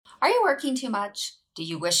Are you working too much? Do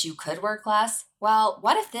you wish you could work less? Well,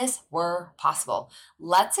 what if this were possible?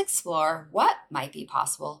 Let's explore what might be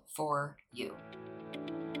possible for you.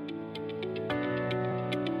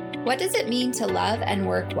 What does it mean to love and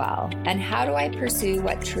work well? And how do I pursue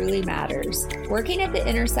what truly matters? Working at the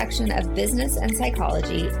intersection of business and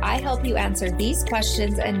psychology, I help you answer these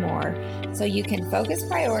questions and more so you can focus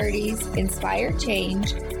priorities, inspire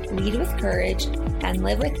change, lead with courage, and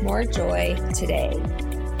live with more joy today.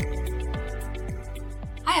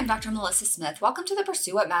 Hi, I'm Dr. Melissa Smith. Welcome to the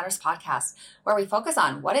Pursue What Matters podcast, where we focus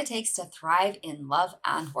on what it takes to thrive in love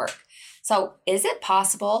and work. So, is it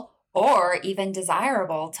possible or even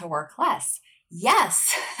desirable to work less?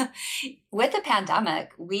 Yes. With the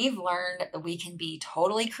pandemic, we've learned that we can be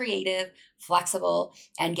totally creative, flexible,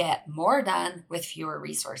 and get more done with fewer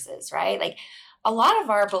resources, right? Like a lot of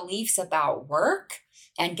our beliefs about work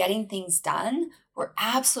and getting things done were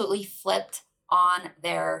absolutely flipped on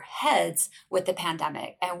their heads with the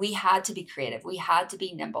pandemic. And we had to be creative. We had to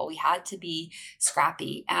be nimble. We had to be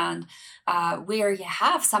scrappy. And we already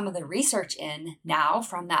have some of the research in now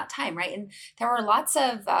from that time, right? And there were lots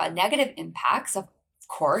of negative impacts, of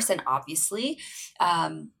course, and obviously,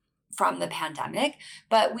 from the pandemic,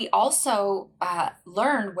 but we also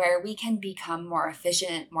learned where we can become more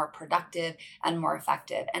efficient, more productive, and more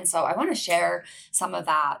effective. And so I want to share some of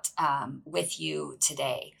that with you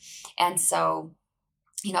today. And so,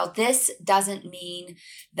 this doesn't mean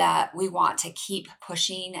that we want to keep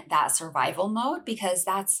pushing that survival mode, because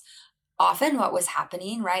that's often what was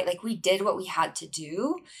happening, right? Like we did what we had to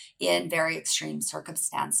do in very extreme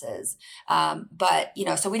circumstances. But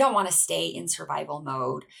so we don't want to stay in survival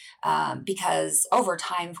mode because over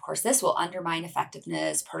time, of course, this will undermine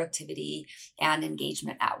effectiveness, productivity, and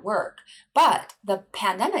engagement at work. But the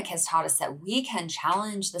pandemic has taught us that we can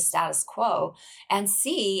challenge the status quo and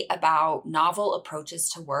see about novel approaches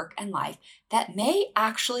to work and life that may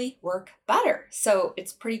actually work better. So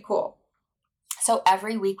it's pretty cool. So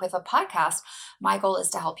every week with a podcast, my goal is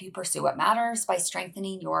to help you pursue what matters by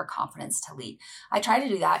strengthening your confidence to lead. I try to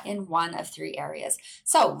do that in one of three areas.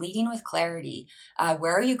 So leading with clarity.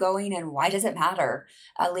 Where are you going and why does it matter?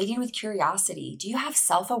 Leading with curiosity. Do you have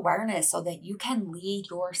self-awareness so that you can lead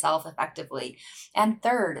yourself effectively? And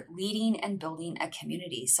third, leading and building a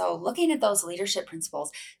community. So looking at those leadership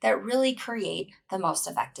principles that really create the most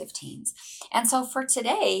effective teams. And so for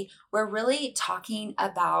today, we're really talking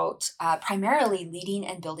about primarily leading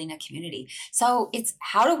and building a community. So it's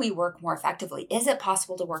how do we work more effectively? Is it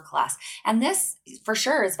possible to work less? And this for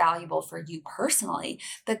sure is valuable for you personally,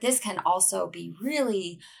 but this can also be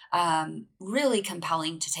really, really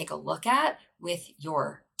compelling to take a look at with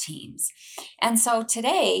your teams. And so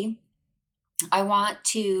today I want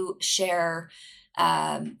to share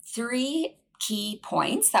three key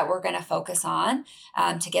points that we're going to focus on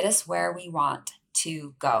to get us where we want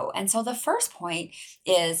to go. And so the first point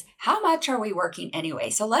is, how much are we working anyway?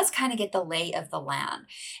 So let's kind of get the lay of the land.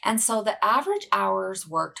 And so the average hours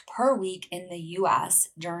worked per week in the US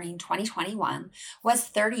during 2021 was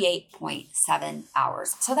 38.7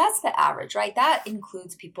 hours. So that's the average, right? That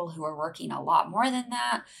includes people who are working a lot more than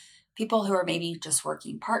that, people who are maybe just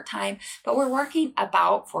working part-time, but we're working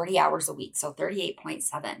about 40 hours a week, so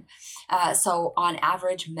 38.7. So on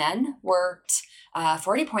average, men worked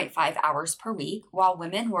 40.5 hours per week, while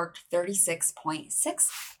women worked 36.6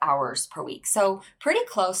 hours per week. So pretty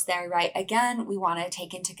close there, right? Again, we want to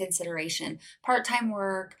take into consideration part-time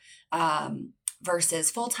work, versus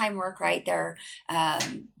full-time work, right? There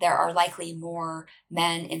are likely more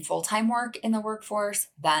men in full-time work in the workforce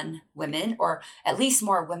than women, or at least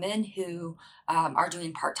more women who are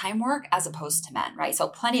doing part-time work as opposed to men, right? So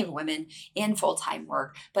plenty of women in full-time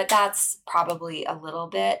work, but that's probably a little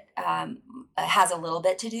bit, has a little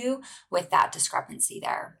bit to do with that discrepancy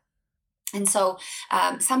there. And so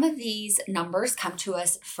some of these numbers come to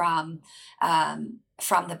us from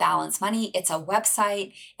the Balance Money. It's a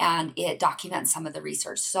website and it documents some of the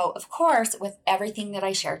research. So of course, with everything that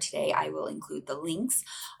I share today, I will include the links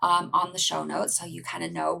on the show notes so you kind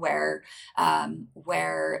of know where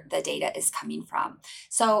the data is coming from.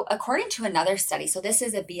 So according to another study, so this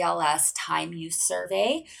is a BLS time use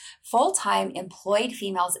survey, full-time employed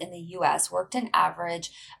females in the US worked an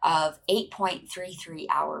average of 8.33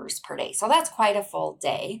 hours per day. So that's quite a full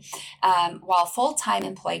day, while full-time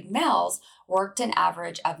employed males worked an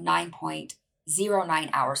average of 9.09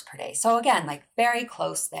 hours per day. So again, like very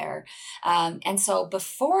close there. And so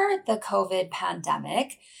before the COVID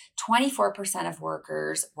pandemic, 24% of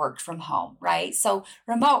workers worked from home, right? So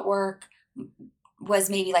remote work was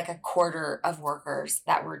maybe like a quarter of workers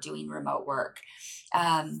that were doing remote work.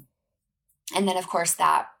 And then of course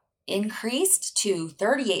that increased to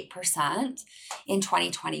 38% in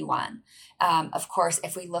 2021. Of course,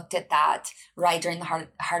 if we looked at that right during the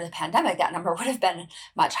heart of the pandemic, that number would have been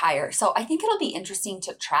much higher. So I think it'll be interesting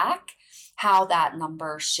to track how that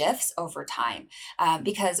number shifts over time.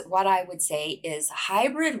 Because what I would say is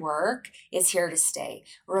hybrid work is here to stay.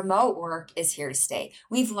 Remote work is here to stay.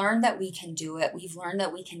 We've learned that we can do it. We've learned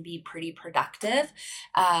that we can be pretty productive.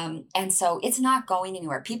 And so it's not going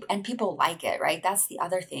anywhere. People like it, right? That's the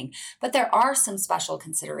other thing. But there are some special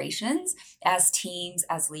considerations as teams,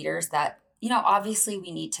 as leaders that, obviously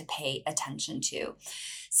we need to pay attention to.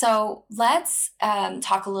 So let's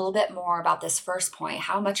talk a little bit more about this first point.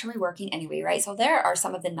 How much are we working anyway, right? So there are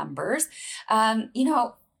some of the numbers.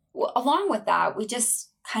 Along with that, we just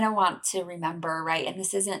kind of want to remember, right? And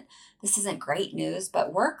this isn't great news,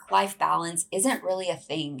 but work-life balance isn't really a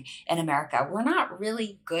thing in America. We're not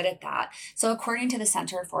really good at that. So according to the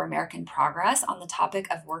Center for American Progress on the topic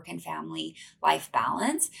of work and family life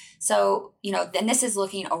balance, so, then this is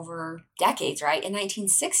looking over decades, right? In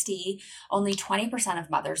 1960, only 20%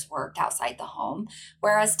 of mothers worked outside the home,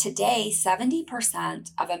 whereas today,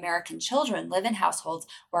 70% of American children live in households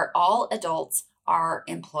where all adults are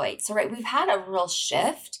employed. So, right, we've had a real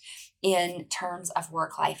shift in terms of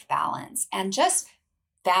work-life balance and just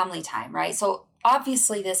family time, right? So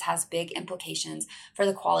obviously this has big implications for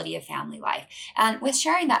the quality of family life. And with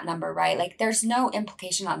sharing that number, right, like there's no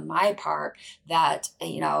implication on my part that,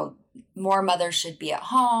 more mothers should be at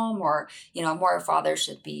home or, more fathers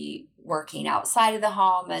should be working outside of the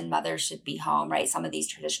home and mothers should be home, right? Some of these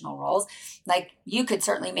traditional roles, like you could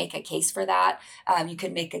certainly make a case for that. You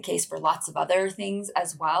could make a case for lots of other things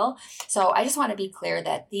as well. So I just want to be clear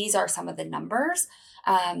that these are some of the numbers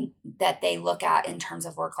that they look at in terms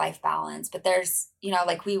of work-life balance. But there's,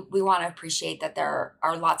 we want to appreciate that there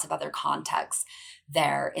are lots of other contexts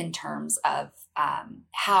there in terms of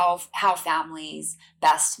how families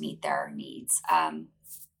best meet their needs.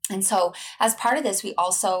 And so as part of this, we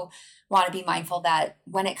also want to be mindful that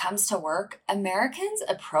when it comes to work, Americans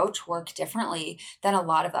approach work differently than a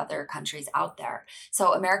lot of other countries out there.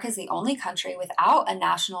 So America is the only country without a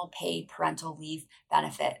national paid parental leave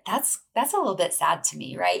benefit. That's a little bit sad to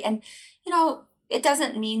me, right? And, it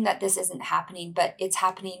doesn't mean that this isn't happening, but it's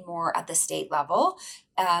happening more at the state level.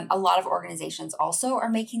 A lot of organizations also are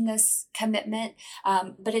making this commitment,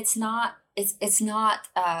 but it's not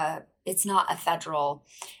a federal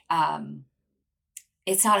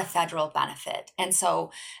it's not a federal benefit. And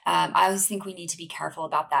so I always think we need to be careful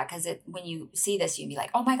about that because when you see this, you'd be like,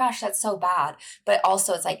 oh my gosh, that's so bad. But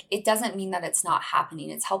also it's like, it doesn't mean that it's not happening.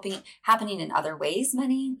 It's happening in other ways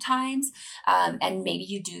many times. And maybe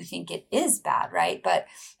you do think it is bad, right? But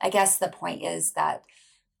I guess the point is that,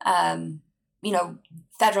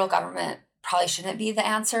 federal government probably shouldn't be the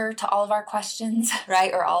answer to all of our questions,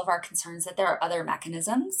 right? Or all of our concerns, that there are other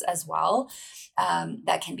mechanisms as well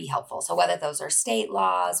that can be helpful. So whether those are state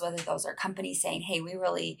laws, whether those are companies saying, hey, we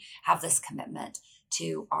really have this commitment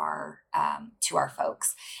to our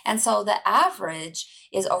folks. And so the average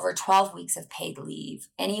is over 12 weeks of paid leave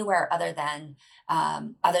anywhere other than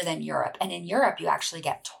Europe. And in Europe, you actually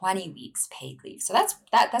get 20 weeks paid leave. So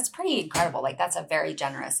that's pretty incredible. Like that's a very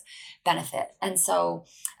generous benefit. And so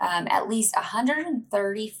at least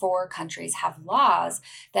 134 countries have laws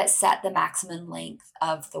that set the maximum length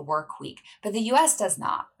of the work week, but the US does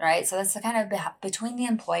not, right? So that's the kind of between the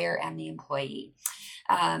employer and the employee.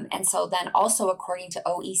 And so then also according to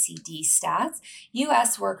OECD stats,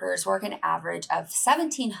 US workers work an average of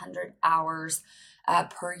 1,700 hours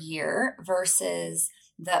per year versus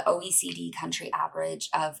the OECD country average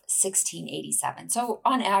of 1,687. So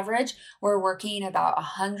on average, we're working about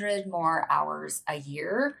 100 more hours a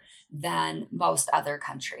year than most other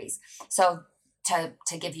countries. So to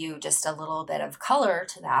give you just a little bit of color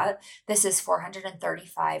to that, this is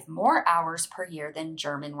 435 more hours per year than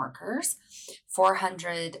German workers,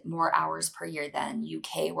 400 more hours per year than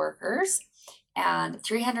UK workers, and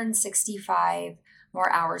 365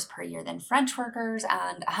 more hours per year than French workers,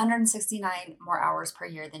 and 169 more hours per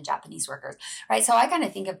year than Japanese workers, right? So I kind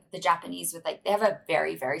of think of the Japanese with they have a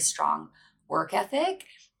very, very strong work ethic,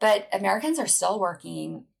 but Americans are still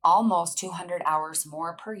working almost 200 hours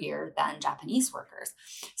more per year than Japanese workers.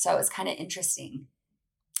 So it's kind of interesting.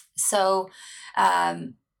 So,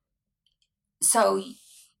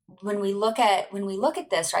 when we look at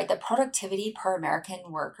this, right, the productivity per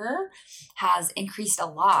American worker has increased a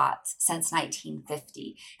lot since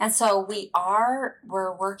 1950. And so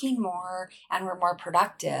we're working more and we're more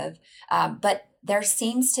productive, but there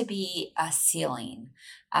seems to be a ceiling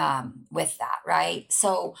with that, right?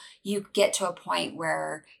 So you get to a point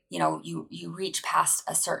where, you reach past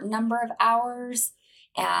a certain number of hours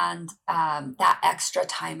And that extra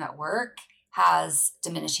time at work has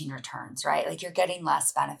diminishing returns, right? Like you're getting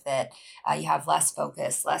less benefit, you have less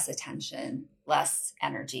focus, less attention, less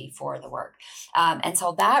energy for the work. And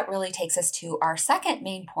so that really takes us to our second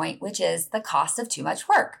main point, which is the cost of too much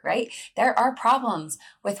work, right? There are problems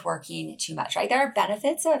with working too much, right? There are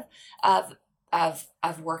benefits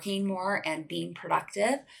of working more and being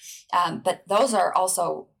productive, but those are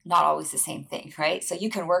also not always the same thing, right? So you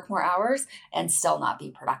can work more hours and still not be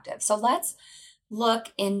productive. So let's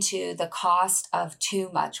look into the cost of too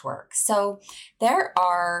much work. So there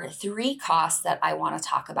are three costs that I want to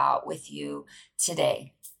talk about with you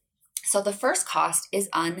today. So the first cost is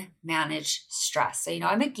unmanaged stress. So,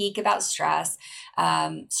 I'm a geek about stress.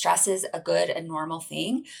 Stress is a good and normal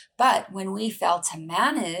thing, but when we fail to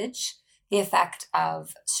manage the effect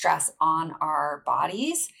of stress on our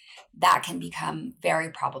bodies, that can become very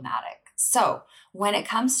problematic. So when it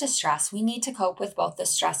comes to stress, we need to cope with both the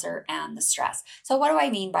stressor and the stress. So what do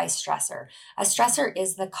I mean by stressor? A stressor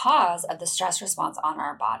is the cause of the stress response on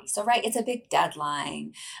our body. So, right, it's a big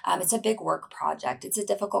deadline. It's a big work project. It's a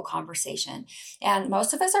difficult conversation. And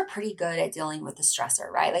most of us are pretty good at dealing with the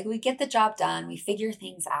stressor, right? Like we get the job done, we figure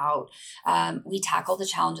things out, we tackle the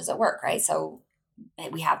challenges at work, right? So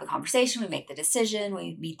we have the conversation, we make the decision,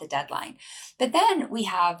 we meet the deadline. But then we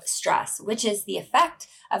have stress, which is the effect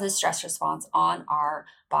of the stress response on our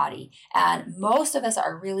body. And most of us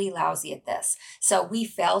are really lousy at this. So we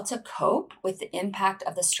fail to cope with the impact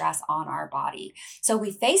of the stress on our body. So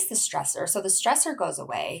we face the stressor. So the stressor goes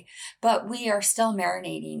away, but we are still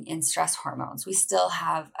marinating in stress hormones. We still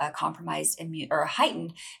have a compromised immune or a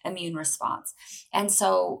heightened immune response. And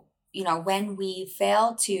so when we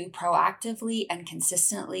fail to proactively and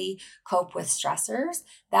consistently cope with stressors,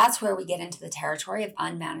 that's where we get into the territory of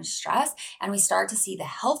unmanaged stress. And we start to see the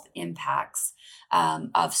health impacts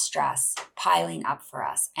of stress piling up for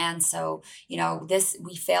us. And so,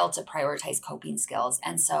 we fail to prioritize coping skills.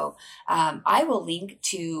 And so I will link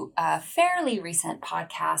to a fairly recent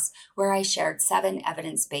podcast where I shared 7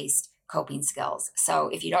 evidence-based coping skills. So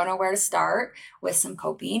if you don't know where to start with some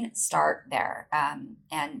coping, start there,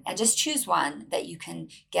 and just choose one that you can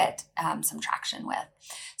get some traction with.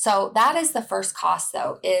 So that is the first cost,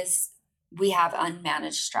 though, is we have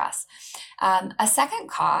unmanaged stress. A second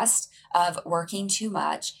cost of working too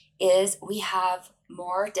much is we have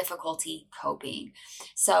more difficulty coping.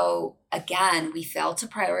 So again, we fail to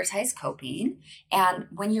prioritize coping. And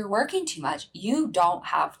when you're working too much, you don't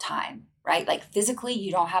have time, right? Like physically,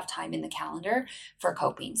 you don't have time in the calendar for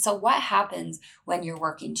coping. So what happens when you're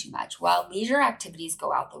working too much? Well, leisure activities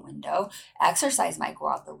go out the window. Exercise might go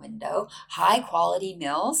out the window. High quality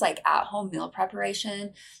meals, like at-home meal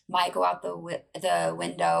preparation, might go out the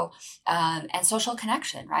window. And social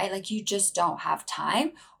connection, right? Like you just don't have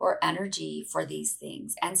time or energy for these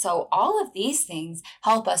things. And so all of these things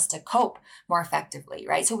help us to cope more effectively,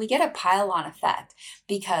 right? So we get a pile-on effect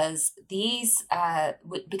because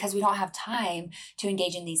because we don't have time to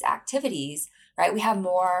engage in these activities, right? We have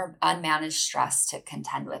more unmanaged stress to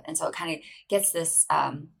contend with. And so it kind of gets this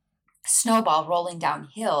snowball rolling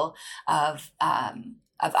downhill of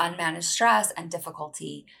unmanaged stress and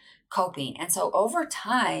difficulty coping. And so over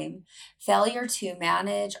time, failure to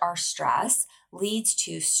manage our stress leads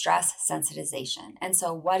to stress sensitization. And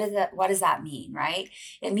so what does that mean, right?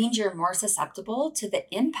 It means you're more susceptible to the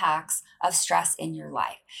impacts of stress in your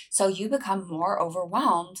life. So you become more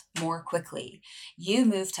overwhelmed more quickly. You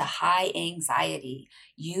move to high anxiety.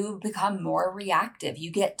 You become more reactive.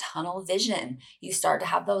 You get tunnel vision. You start to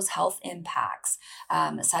have those health impacts,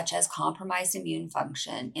 such as compromised immune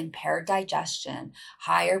function, impaired digestion,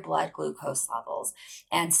 higher blood glucose levels.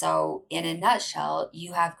 And so in a nutshell,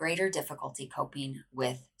 you have greater difficulty coping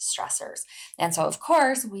with stressors. And so, of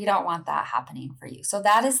course, we don't want that happening for you. So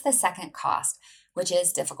that is the second cost, which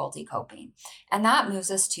is difficulty coping. And that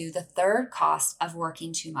moves us to the third cost of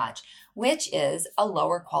working too much, which is a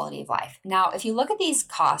lower quality of life. Now, if you look at these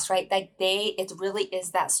costs, right, it really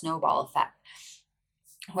is that snowball effect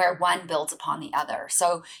where one builds upon the other.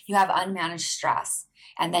 So you have unmanaged stress,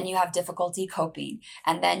 and then you have difficulty coping,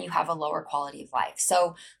 and then you have a lower quality of life.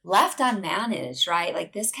 So left unmanaged, right,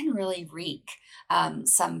 like this can really wreak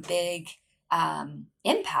some big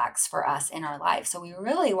impacts for us in our life. So we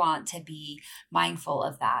really want to be mindful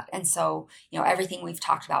of that. And so, everything we've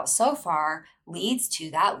talked about so far leads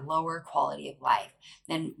to that lower quality of life.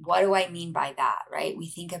 And what do I mean by that, right? We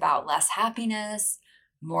think about less happiness,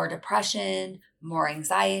 more depression, more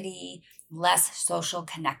anxiety, less social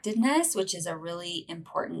connectedness, which is a really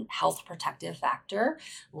important health protective factor,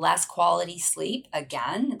 less quality sleep.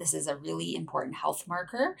 Again, this is a really important health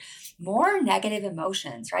marker, more negative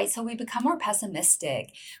emotions, right? So we become more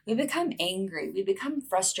pessimistic, we become angry, we become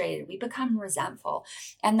frustrated, we become resentful.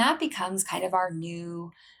 And that becomes kind of our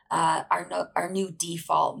new our new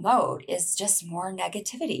default mode is just more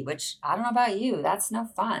negativity, which I don't know about you, that's no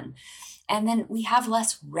fun. And then we have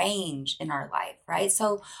less range in our life, right?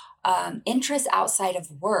 So interests outside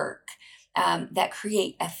of work that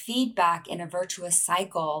create a feedback in a virtuous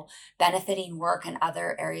cycle benefiting work and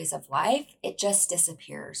other areas of life, it just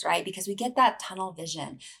disappears, right? Because we get that tunnel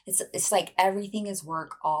vision. It's like everything is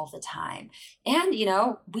work all the time. And,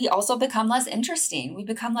 we also become less interesting. We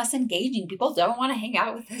become less engaging. People don't want to hang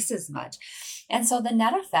out with us as much. And so the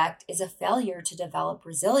net effect is a failure to develop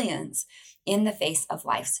resilience in the face of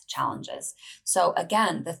life's challenges. So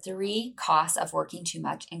again, the 3 costs of working too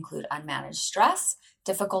much include unmanaged stress,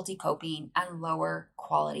 difficulty coping, and lower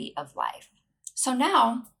quality of life. So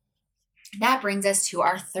now that brings us to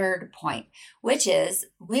our third point, which is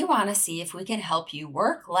we want to see if we can help you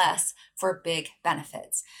work less for big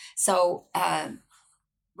benefits. So,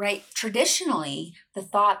 right, traditionally, the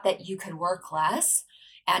thought that you could work less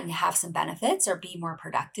and have some benefits or be more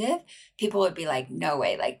productive, people would be like, no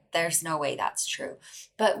way, like there's no way that's true.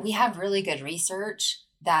 But we have really good research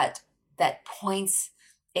that points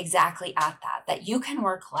exactly at that you can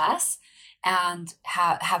work less and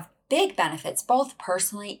have big benefits, both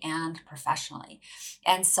personally and professionally.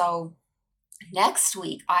 And so next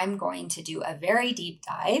week, I'm going to do a very deep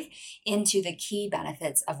dive into the key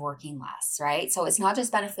benefits of working less, right? So it's not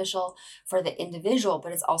just beneficial for the individual,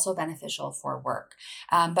 but it's also beneficial for work.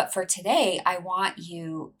 But for today, I want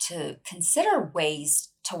you to consider ways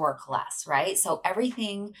to work less, right? So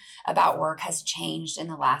everything about work has changed in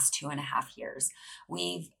the last 2.5 years.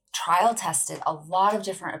 We've trial tested a lot of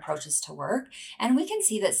different approaches to work, and we can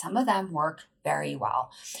see that some of them work very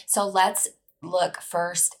well. So let's look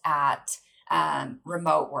first at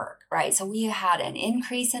remote work, right? So we had an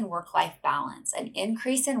increase in work-life balance, an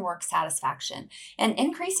increase in work satisfaction, an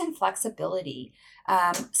increase in flexibility.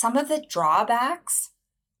 Some of the drawbacks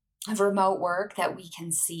of remote work that we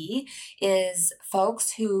can see is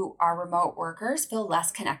folks who are remote workers feel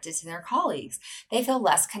less connected to their colleagues. They feel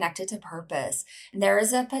less connected to purpose. And there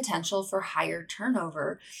is a potential for higher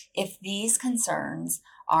turnover if these concerns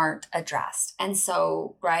aren't addressed. And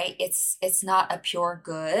so, right, it's not a pure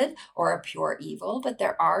good or a pure evil, but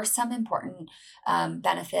there are some important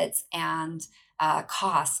benefits and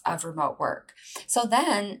costs of remote work. So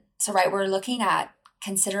right, we're looking at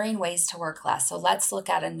considering ways to work less. So let's look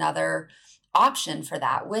at another option for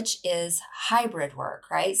that, which is hybrid work,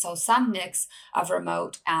 right? So some mix of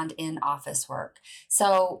remote and in-office work.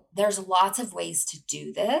 So there's lots of ways to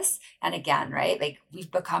do this. And again, right, like we've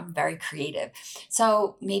become very creative.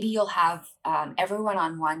 So maybe you'll have everyone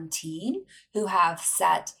on one team who have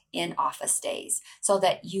set in-office days so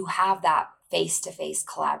that you have that face-to-face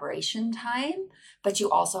collaboration time, but you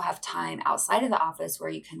also have time outside of the office where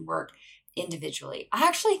you can work individually. I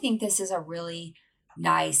actually think this is a really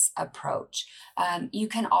nice approach. You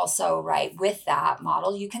can also, right, with that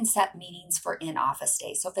model, you can set meetings for in-office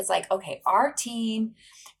days. So if it's like, okay, our team,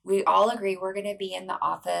 we all agree we're going to be in the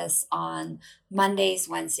office on Mondays,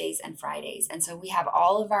 Wednesdays, and Fridays. And so we have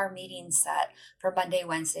all of our meetings set for Monday,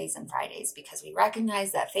 Wednesdays, and Fridays because we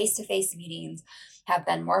recognize that face-to-face meetings have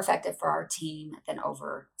been more effective for our team than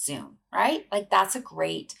over Zoom, right? Like that's a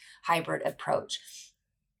great hybrid approach.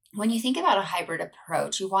 When you think about a hybrid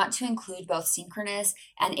approach, you want to include both synchronous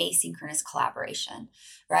and asynchronous collaboration,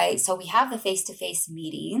 right? So we have the face-to-face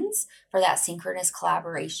meetings for that synchronous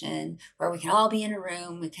collaboration where we can all be in a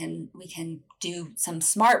room. We can do some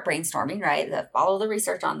smart brainstorming, right? Follow the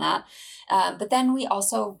research on that. But then we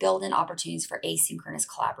also build in opportunities for asynchronous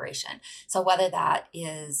collaboration. So whether that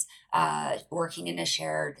is working in a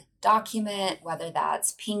shared document, whether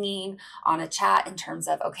that's pinging on a chat in terms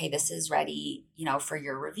of, okay, this is ready, for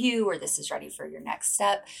your review, or this is ready for your next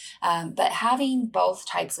step. But having both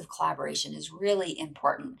types of collaboration is really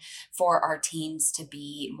important for our teams to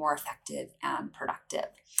be more effective and productive.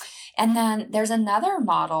 And then there's another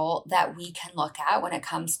model that we can look at when it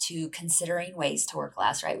comes to considering ways to work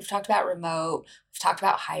less, right? We've talked about remote, we've talked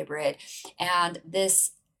about hybrid, and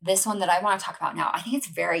this one that I want to talk about now, I think it's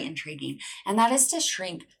very intriguing, and that is to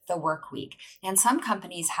shrink the work week. And some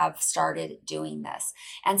companies have started doing this.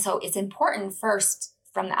 And so it's important first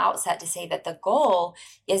from the outset to say that the goal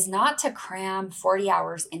is not to cram 40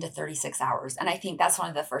 hours into 36 hours. And I think that's one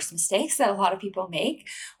of the first mistakes that a lot of people make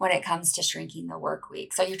when it comes to shrinking the work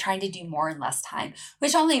week. So you're trying to do more in less time,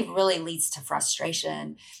 which only really leads to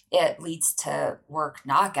frustration. It leads to work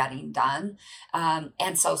not getting done.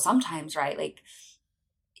 And so sometimes, right, like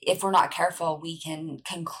if we're not careful, we can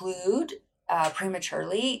conclude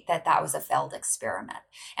prematurely that was a failed experiment.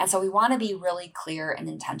 And so we want to be really clear and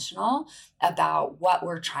intentional about what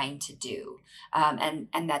we're trying to do,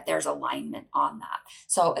 and that there's alignment on that.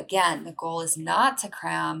 So again, the goal is not to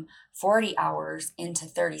cram 40 hours into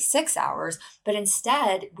 36 hours, but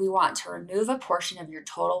instead we want to remove a portion of your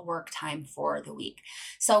total work time for the week.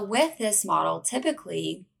 So with this model,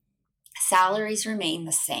 typically salaries remain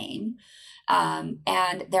the same.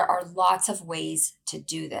 And there are lots of ways to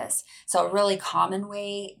do this. So a really common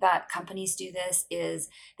way that companies do this is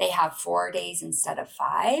they have 4 days instead of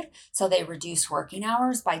 5. So they reduce working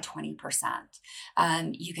hours by 20%.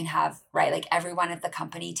 You can have, right, like everyone at the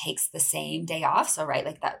company takes the same day off. So, right,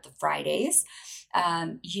 like that, the Fridays.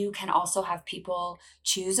 You can also have people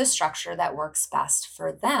choose a structure that works best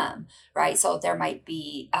for them, right? So there might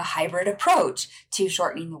be a hybrid approach to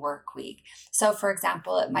shortening the work week. So for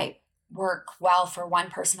example, it might work well for one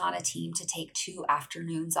person on a team to take 2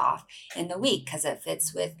 afternoons off in the week because it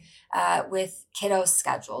fits with kiddos'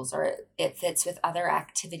 schedules, or it fits with other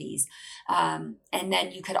activities. And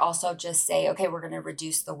then you could also just say, okay, we're going to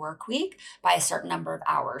reduce the work week by a certain number of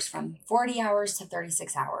hours, from 40 hours to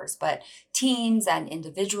 36 hours. But teams and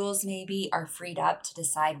individuals maybe are freed up to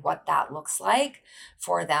decide what that looks like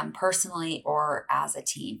for them personally or as a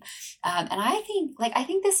team. And I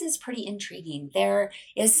think this is pretty intriguing. There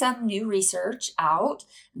is some new research out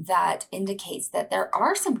that indicates that there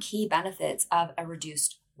are some key benefits of a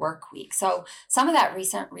reduced work week. So some of that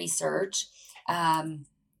recent research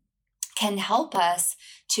can help us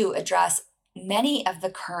to address many of the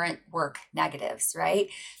current work negatives, right?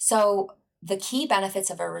 So the key benefits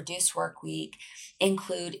of a reduced work week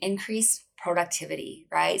include increased productivity,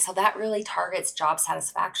 right? So that really targets job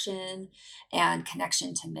satisfaction and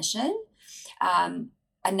connection to mission.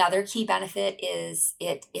 Another key benefit is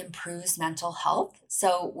it improves mental health.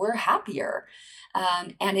 So we're happier.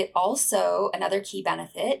 And it also, another key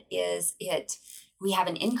benefit is we have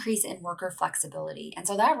an increase in worker flexibility. And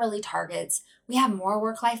so that really targets, we have more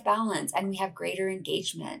work-life balance and we have greater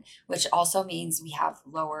engagement, which also means we have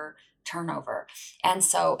lower turnover. And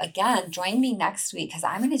so again, join me next week because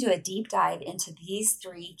I'm going to do a deep dive into these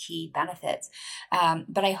 3 key benefits.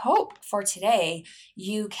 But I hope for today,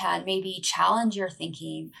 you can maybe challenge your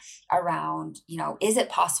thinking around, is it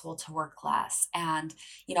possible to work less? And,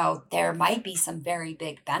 there might be some very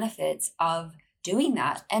big benefits of doing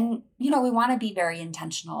that. And, we want to be very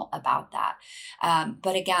intentional about that.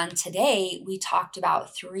 But again, today we talked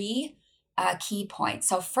about 3 key points.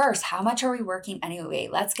 So first, how much are we working anyway?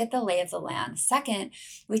 Let's get the lay of the land. Second,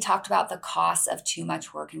 we talked about the costs of too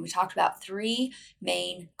much work, and we talked about 3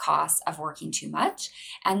 main costs of working too much.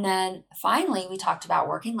 And then finally, we talked about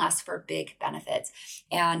working less for big benefits.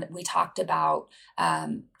 And we talked about,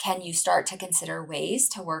 can you start to consider ways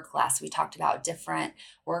to work less? We talked about different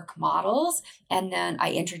work models. And then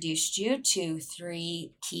I introduced you to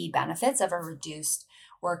 3 key benefits of a reduced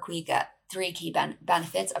work week, 3 key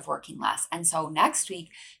benefits of working less. And so next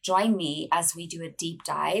week, join me as we do a deep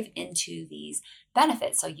dive into these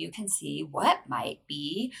benefits so you can see what might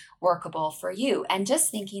be workable for you. And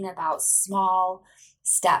just thinking about small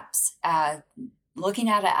steps, looking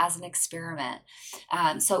at it as an experiment.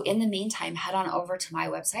 So in the meantime, head on over to my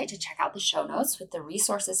website to check out the show notes with the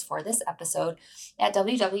resources for this episode at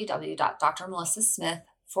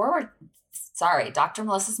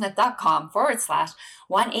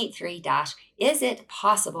drmelissasmith.com/183- is it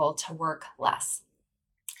possible to work less?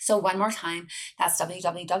 So one more time, that's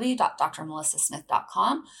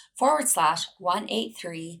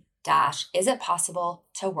www.drmelissasmith.com/183- is it possible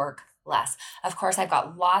to work less? Of course, I've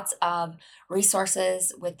got lots of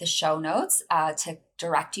resources with the show notes to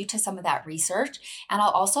direct you to some of that research. And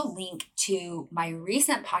I'll also link to my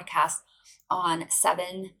recent podcast on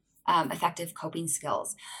 7 effective coping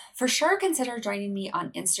skills. For sure, consider joining me on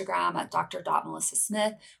Instagram at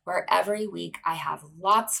dr.melissasmith, where every week I have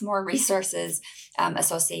lots more resources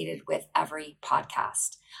associated with every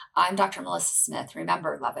podcast. I'm Dr. Melissa Smith.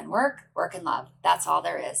 Remember, love and work, work and love. That's all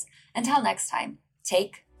there is. Until next time,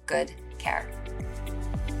 take good care.